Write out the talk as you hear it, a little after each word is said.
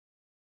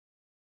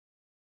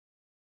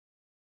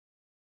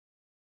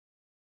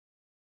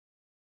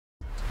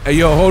Hey,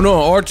 yo, hold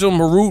on. Artem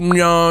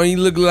Harutyunyan, he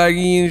look like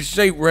he in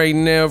shape right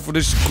now for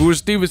the Shakur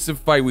Stevenson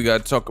fight we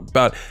got to talk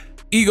about.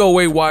 Ego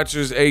Weight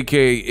Watchers,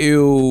 aka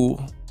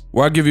Ill,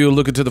 where I give you a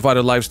look into the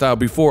fighter lifestyle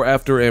before,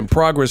 after, and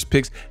progress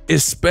picks,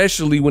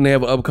 especially when they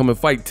have an upcoming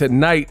fight.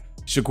 Tonight,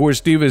 Shakur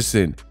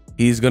Stevenson,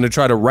 he's going to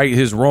try to right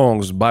his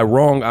wrongs. By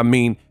wrong, I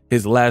mean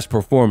his last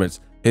performance.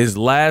 His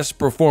last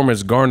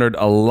performance garnered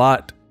a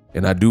lot,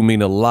 and I do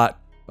mean a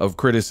lot, of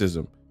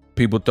criticism.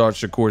 People thought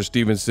Shakur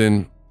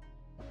Stevenson,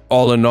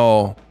 all in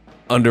all,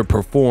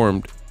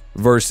 underperformed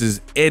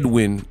versus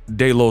Edwin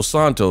De Los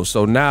Santos.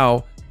 So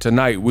now,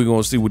 tonight, we're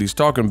going to see what he's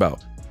talking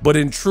about. But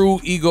in true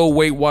Ego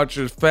Weight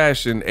Watchers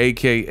fashion,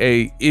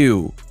 aka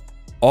Ill,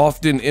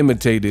 often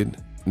imitated,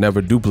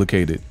 never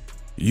duplicated.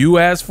 You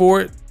asked for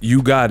it,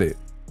 you got it.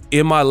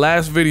 In my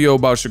last video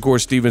about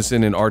Shakur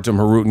Stevenson and Artem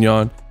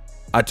Harutyunyan,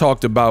 I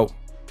talked about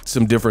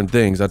some different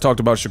things. I talked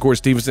about Shakur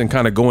Stevenson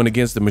kind of going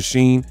against the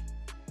machine.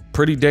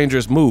 Pretty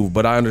dangerous move,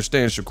 but I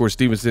understand Shakur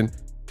Stevenson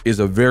is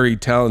a very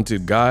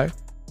talented guy.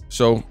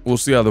 So we'll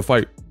see how the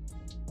fight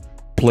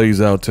plays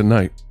out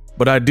tonight.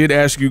 But I did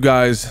ask you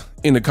guys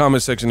in the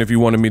comment section if you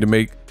wanted me to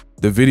make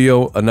the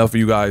video. Enough of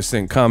you guys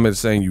sent comments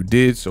saying you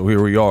did, so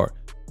here we are.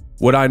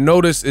 What I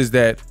noticed is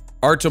that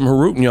Artem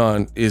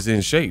Harutyunyan is in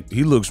shape.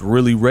 He looks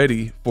really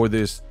ready for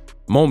this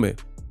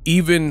moment.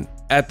 Even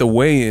at the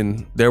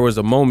weigh-in, there was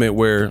a moment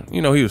where,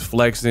 you know, he was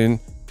flexing.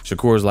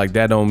 Shakur's like,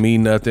 that don't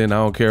mean nothing. I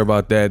don't care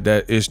about that.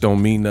 That ish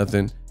don't mean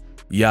nothing.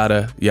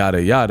 Yada,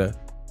 yada, yada.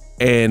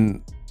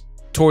 And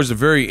towards the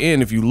very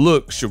end, if you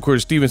look, Shakur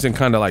Stevenson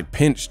kind of like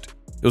pinched.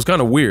 It was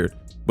kind of weird,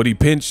 but he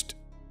pinched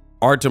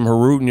Artem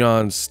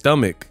Harutyunyan's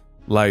stomach.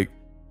 Like,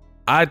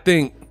 I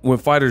think when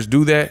fighters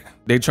do that,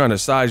 they trying to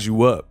size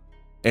you up.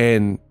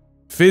 And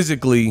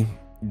physically,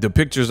 the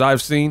pictures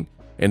I've seen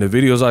and the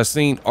videos I've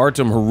seen,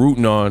 Artem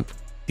Harutyunyan,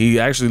 he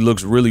actually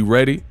looks really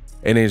ready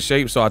and in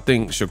shape. So I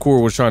think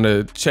Shakur was trying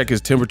to check his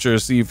temperature,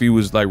 see if he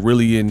was like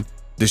really in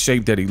the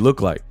shape that he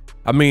looked like.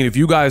 I mean, if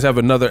you guys have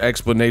another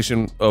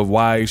explanation of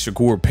why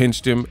Shakur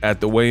pinched him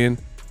at the weigh-in,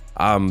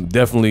 I'm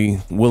definitely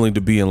willing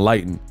to be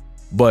enlightened.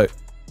 But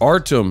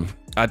Artem,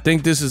 I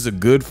think this is a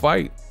good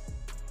fight.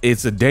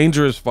 It's a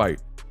dangerous fight.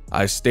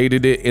 I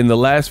stated it in the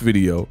last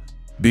video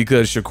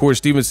because Shakur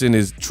Stevenson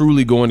is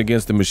truly going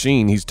against the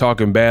machine. He's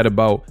talking bad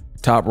about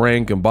Top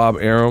Rank and Bob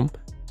Arum.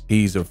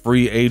 He's a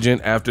free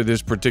agent after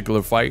this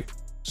particular fight.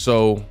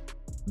 So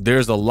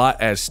there's a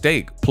lot at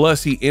stake.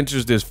 Plus, he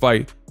enters this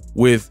fight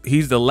with,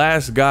 he's the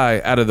last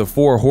guy out of the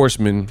 4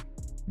 horsemen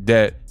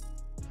that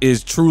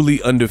is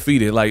truly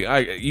undefeated. Like,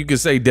 you could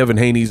say Devin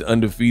Haney's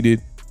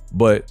undefeated,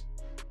 but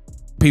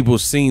people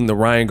seen the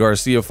Ryan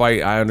Garcia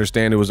fight. I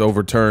understand it was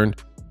overturned,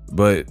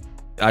 but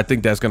I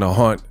think that's going to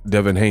haunt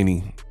Devin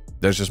Haney.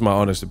 That's just my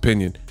honest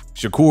opinion.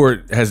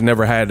 Shakur has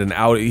never had an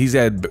out. He's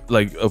had,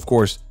 like, of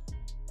course,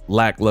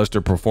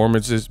 lackluster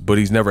performances, but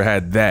he's never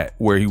had that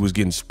where he was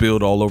getting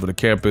spilled all over the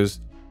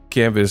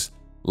canvas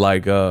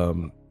like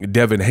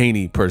Devin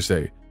Haney per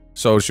se.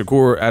 So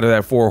Shakur, out of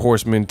that 4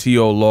 horsemen,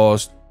 T.O.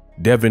 lost,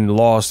 Devin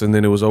lost, and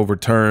then it was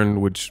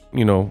overturned, which,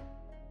 you know,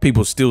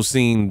 people still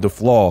seeing the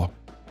flaw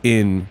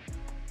in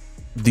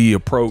the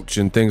approach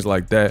and things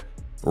like that.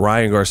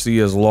 Ryan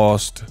Garcia's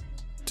lost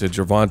to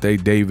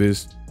Gervonta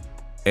Davis,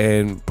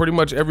 and pretty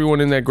much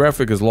everyone in that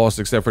graphic is lost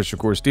except for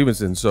Shakur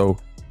Stevenson. So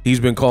he's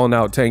been calling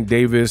out Tank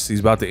Davis. He's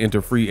about to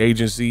enter free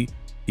agency.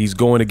 He's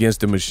going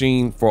against the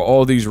machine. For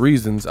all these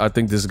reasons, I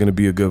think this is going to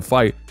be a good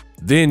fight.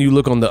 Then you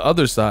look on the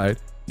other side,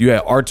 you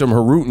had Artem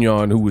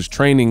Harutyunyan, who was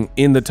training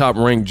in the Top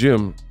Rank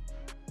gym,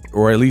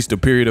 or at least a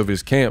period of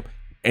his camp,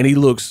 and he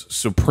looks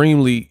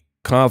supremely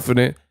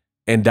confident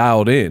and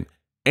dialed in.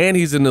 And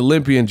he's an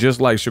Olympian just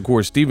like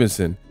Shakur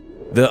Stevenson.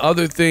 The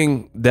other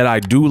thing that I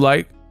do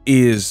like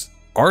is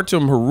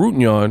Artem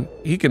Harutyunyan,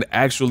 he can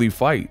actually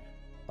fight.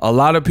 A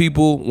lot of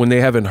people, when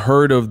they haven't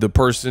heard of the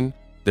person,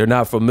 they're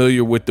not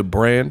familiar with the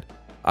brand,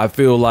 I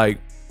feel like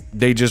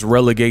they just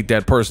relegate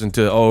that person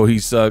to, oh, he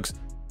sucks,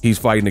 he's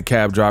fighting a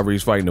cab driver,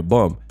 he's fighting a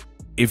bum.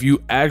 If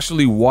you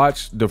actually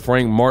watch the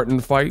Frank Martin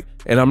fight,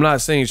 and I'm not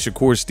saying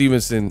Shakur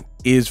Stevenson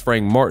is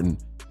Frank Martin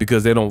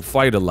because they don't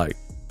fight alike,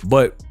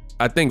 but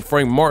I think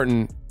Frank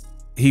Martin,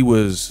 he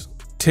was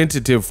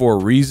tentative for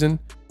a reason,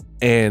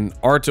 and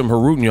Artem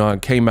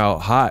Harutyunyan came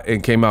out hot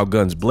and came out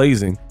guns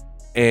blazing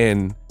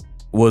and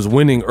was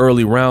winning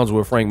early rounds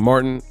with Frank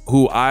Martin,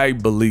 who I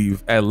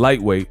believe at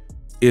lightweight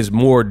is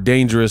more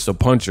dangerous a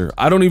puncher.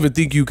 I don't even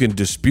think you can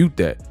dispute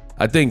that.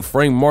 I think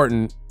Frank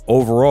Martin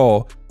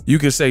overall, you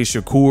could say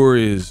Shakur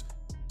is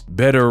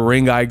better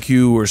ring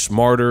IQ or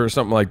smarter or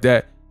something like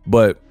that,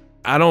 but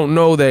I don't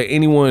know that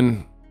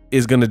anyone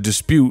is going to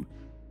dispute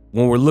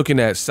when we're looking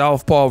at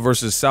Southpaw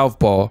versus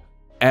Southpaw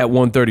at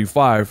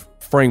 135,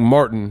 Frank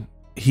Martin,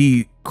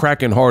 he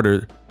cracking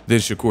harder than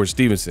Shakur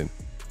Stevenson.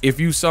 If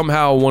you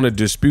somehow want to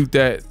dispute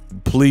that,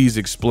 please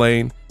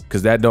explain,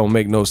 because that don't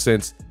make no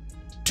sense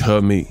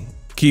to me.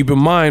 Keep in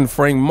mind,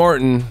 Frank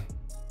Martin,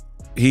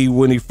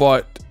 when he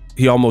fought,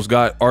 he almost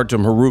got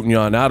Artem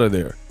Harutyunyan out of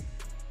there.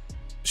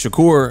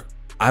 Shakur,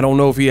 I don't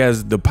know if he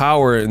has the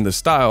power and the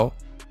style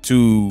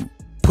to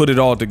put it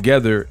all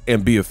together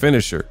and be a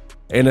finisher.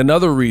 And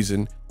another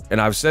reason, and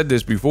I've said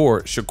this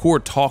before,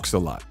 Shakur talks a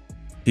lot.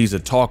 He's a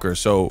talker.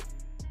 So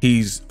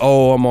he's,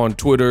 oh, I'm on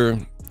Twitter,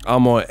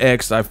 I'm on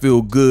X, I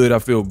feel good, I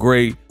feel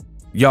great.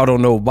 Y'all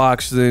don't know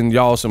boxing,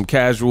 y'all some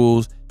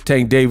casuals.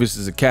 Tank Davis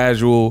is a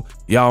casual.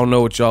 Y'all don't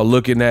know what y'all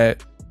looking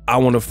at. I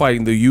want to fight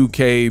in the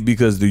UK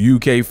because the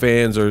UK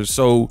fans are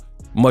so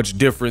much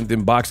different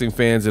than boxing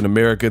fans in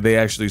America. They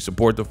actually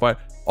support the fight.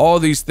 All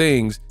these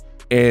things,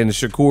 and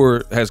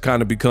Shakur has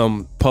kind of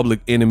become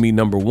public enemy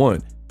number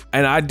one.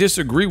 And I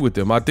disagree with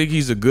him. I think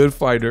he's a good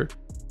fighter,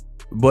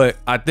 but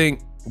I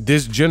think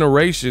this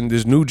generation,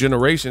 this new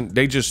generation,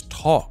 they just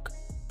talk.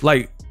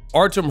 Like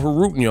Artem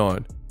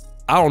Harutyunyan,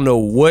 I don't know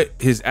what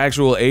his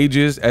actual age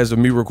is as of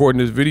me recording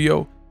this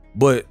video,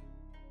 but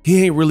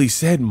he ain't really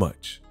said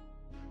much,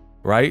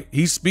 right?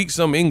 He speaks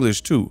some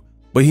English too,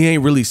 but he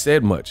ain't really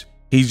said much.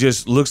 He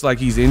just looks like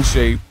he's in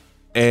shape,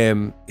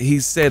 and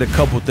he's said a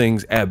couple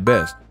things at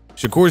best.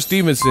 Shakur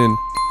Stevenson,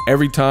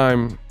 every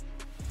time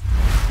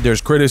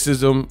there's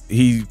criticism,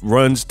 he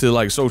runs to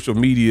like social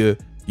media.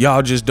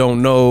 Y'all just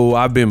don't know.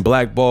 I've been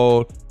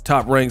blackballed.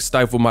 Top Rank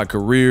stifled my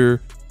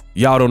career.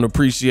 Y'all don't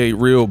appreciate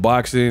real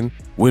boxing.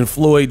 When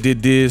Floyd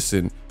did this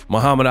and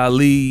Muhammad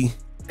Ali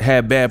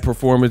had bad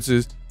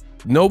performances,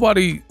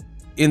 nobody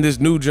in this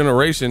new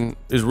generation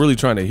is really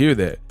trying to hear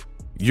that.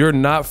 You're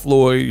not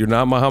Floyd, you're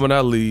not Muhammad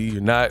Ali,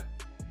 you're not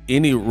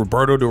any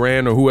Roberto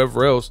Duran or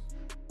whoever else,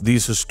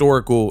 these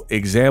historical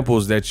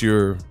examples that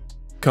you're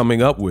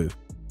coming up with.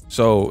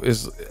 So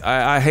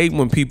I hate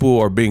when people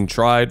are being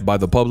tried by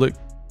the public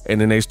and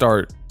then they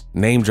start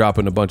name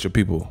dropping a bunch of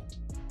people.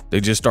 They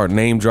just start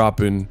name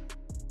dropping,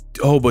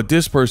 oh, but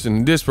this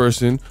person,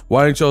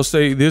 why didn't y'all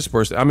say this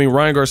person? I mean,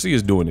 Ryan Garcia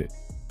is doing it.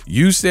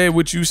 You said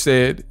what you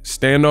said,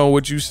 stand on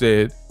what you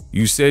said.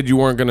 You said you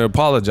weren't gonna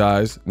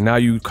apologize. Now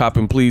you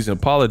copping pleas and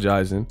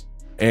apologizing.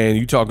 And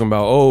you talking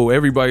about, oh,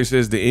 everybody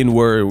says the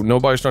N-word.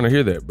 Nobody's trying to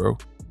hear that, bro.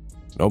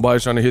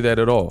 Nobody's trying to hear that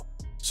at all.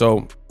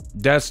 So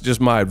that's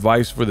just my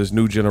advice for this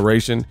new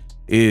generation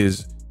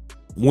is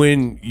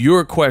when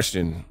you're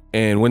questioned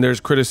and when there's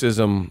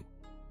criticism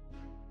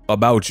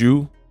about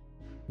you,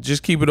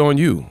 just keep it on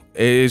you.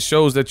 It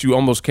shows that you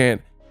almost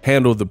can't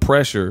handle the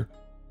pressure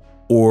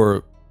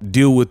or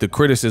deal with the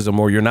criticism,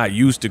 or you're not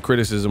used to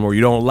criticism, or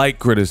you don't like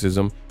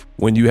criticism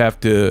when you have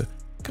to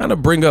kind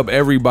of bring up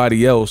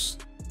everybody else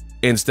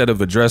instead of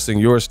addressing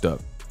your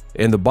stuff.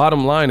 And the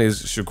bottom line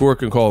is Shakur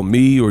can call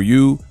me or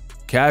you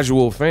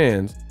casual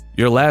fans.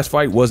 Your last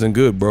fight wasn't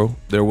good, bro.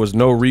 There was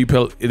no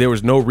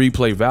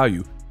replay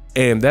value.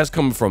 And that's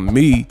coming from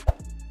me.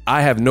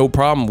 I have no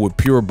problem with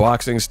pure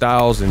boxing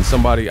styles, and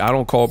somebody, I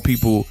don't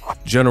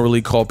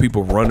generally call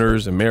people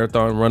runners and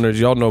marathon runners.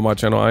 Y'all know my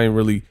channel. I ain't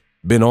really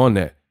been on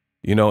that,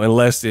 you know,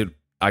 unless it,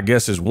 I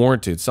guess, is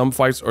warranted. Some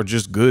fights are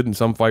just good and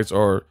some fights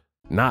are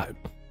not.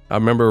 I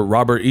remember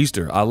Robert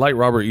Easter. I like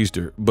Robert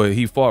Easter, but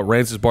he fought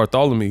Rancis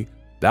Bartholomew.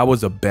 That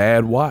was a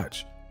bad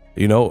watch,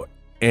 you know,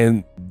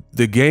 and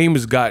the game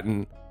has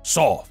gotten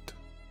soft.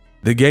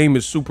 The game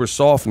is super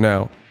soft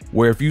now,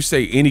 where if you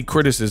say any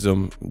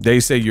criticism, they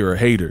say you're a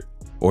hater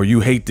or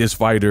you hate this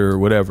fighter or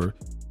whatever.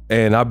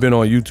 And I've been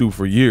on YouTube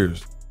for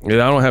years and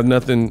I don't have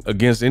nothing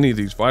against any of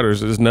these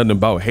fighters. There's nothing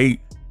about hate.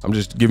 I'm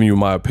just giving you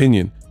my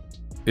opinion.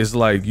 It's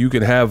like you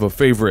can have a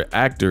favorite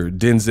actor,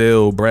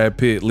 Denzel, Brad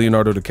Pitt,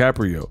 Leonardo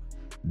DiCaprio.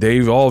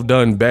 They've all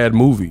done bad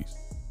movies,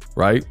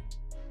 right?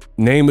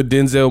 Name a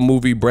Denzel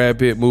movie, Brad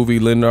Pitt movie,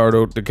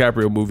 Leonardo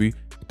DiCaprio movie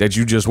that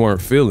you just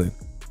weren't feeling.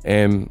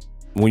 And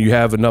when you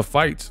have enough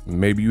fights,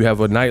 maybe you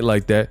have a night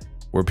like that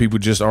where people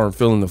just aren't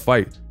feeling the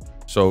fight.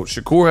 So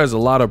Shakur has a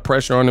lot of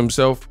pressure on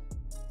himself.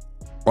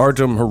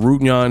 Artem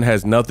Harutyunyan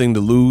has nothing to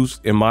lose,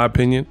 in my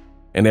opinion,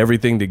 and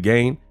everything to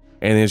gain.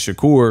 And then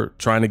Shakur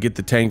trying to get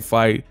the Tank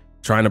fight,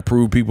 trying to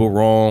prove people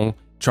wrong,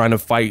 trying to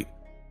fight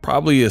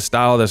probably a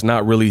style that's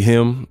not really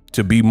him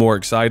to be more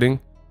exciting.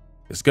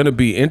 It's going to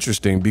be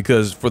interesting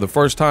because for the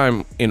first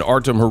time in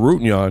Artem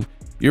Harutyunyan,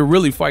 you're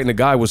really fighting a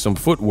guy with some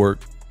footwork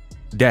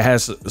that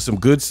has some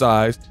good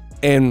size.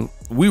 And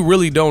we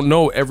really don't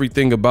know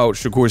everything about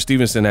Shakur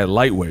Stevenson at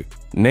lightweight.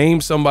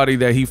 Name somebody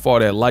that he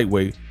fought at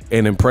lightweight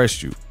and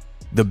impressed you.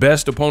 The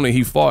best opponent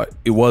he fought,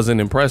 it wasn't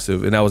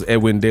impressive, and that was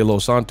Edwin De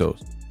Los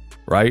Santos,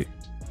 right?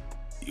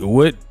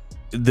 What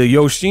the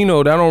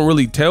Yoshino, that don't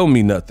really tell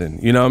me nothing,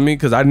 you know what I mean?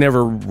 Because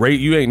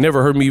you ain't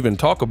never heard me even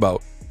talk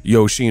about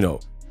Yoshino.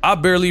 I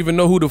barely even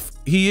know who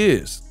he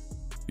is.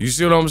 You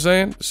see what I'm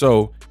saying?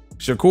 So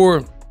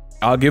Shakur,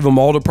 I'll give him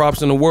all the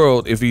props in the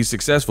world if he's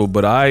successful,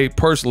 but I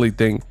personally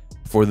think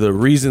for the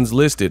reasons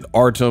listed,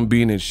 Artem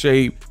being in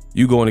shape,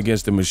 you going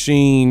against the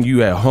machine,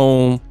 you at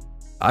home,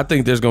 I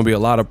think there's going to be a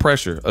lot of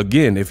pressure.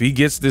 Again, if he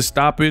gets this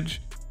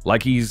stoppage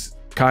like he's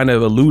kind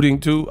of alluding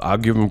to, I'll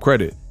give him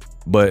credit,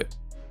 but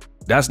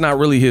that's not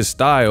really his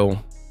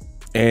style,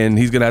 and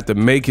he's going to have to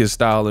make his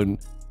style. And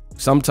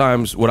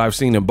sometimes what I've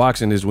seen in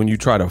boxing is when you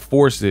try to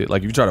force it,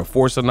 like if you try to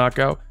force a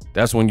knockout,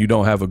 that's when you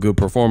don't have a good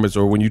performance,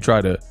 or when you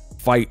try to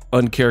fight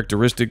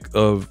uncharacteristic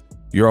of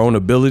your own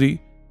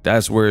ability,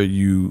 that's where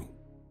you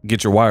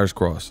get your wires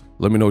crossed.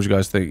 Let me know what you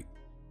guys think.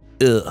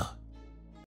 Ugh.